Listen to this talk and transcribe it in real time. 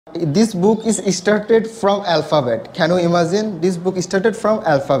This book is started from alphabet. Can you imagine? This book started from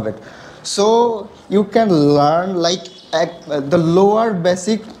alphabet. So you can learn like at the lower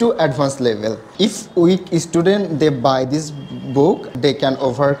basic to advanced level. If weak student they buy this book, they can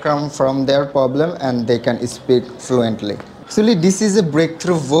overcome from their problem and they can speak fluently. Actually, this is a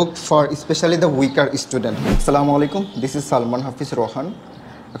breakthrough book for especially the weaker student. Assalamu alaikum. This is Salman Hafiz Rohan.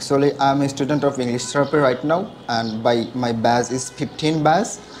 Actually, I am a student of English therapy right now, and by my batch is 15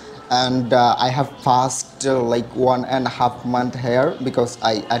 batch, and I have passed like 1.5 month here because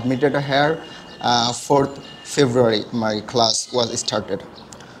I admitted here 4th February my class was started.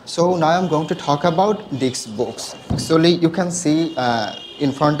 So now I'm going to talk about these books. Actually, you can see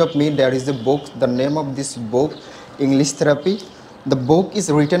in front of me there is a book. The name of this book, English Therapy. The book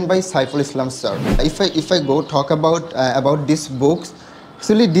is written by Saiful Islam sir. If I go talk about these books,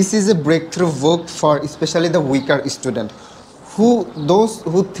 actually this is a breakthrough book for especially the weaker student, those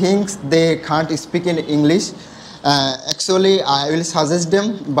who thinks they can't speak in English. Actually, I will suggest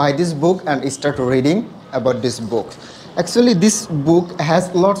them buy this book and start reading about this book. Actually, this book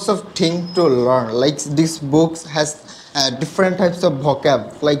has lots of things to learn. Like this book has different types of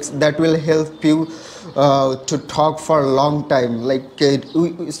vocab, like that will help you to talk for a long time. Like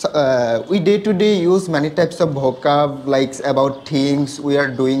we day to day use many types of vocab, like about things we are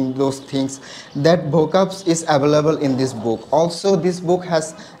doing those things. That vocabs is available in this book. Also, this book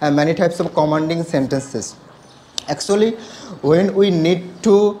has many types of commanding sentences. Actually, when we need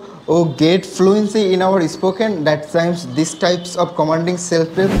to get fluency in our spoken, that times these types of commanding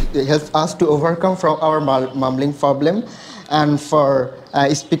self-help helps us to overcome from our mumbling problem and for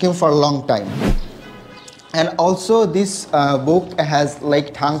speaking for a long time. And also this book has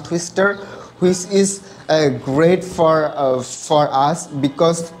like tongue twister, which is great for us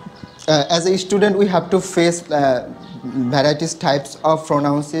because as a student we have to face varieties types of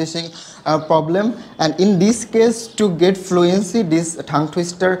pronunciation problem, and in this case to get fluency this tongue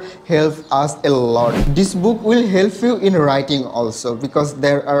twister helps us a lot. This book will help you in writing also because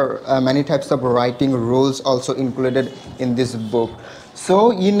there are many types of writing rules also included in this book.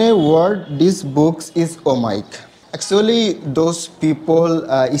 So in a word, this book is Omike. Actually, those people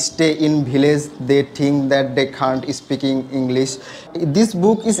stay in village, they think that they can't speaking English. This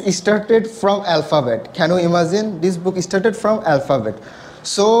book is started from alphabet. Can you imagine? This book started from alphabet.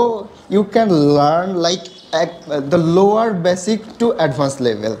 So you can learn like at the lower basic to advanced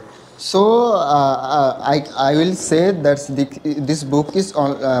level. So I will say that this book is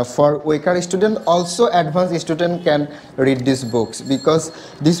on, for weaker student. Also advanced student can read these books because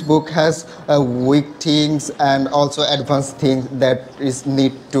this book has weak things and also advanced things that is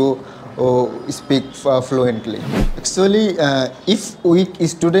need to speak fluently. Actually, if weak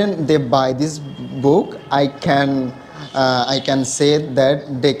student they buy this book, I can say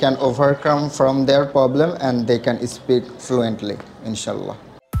that they can overcome from their problem and they can speak fluently, inshallah.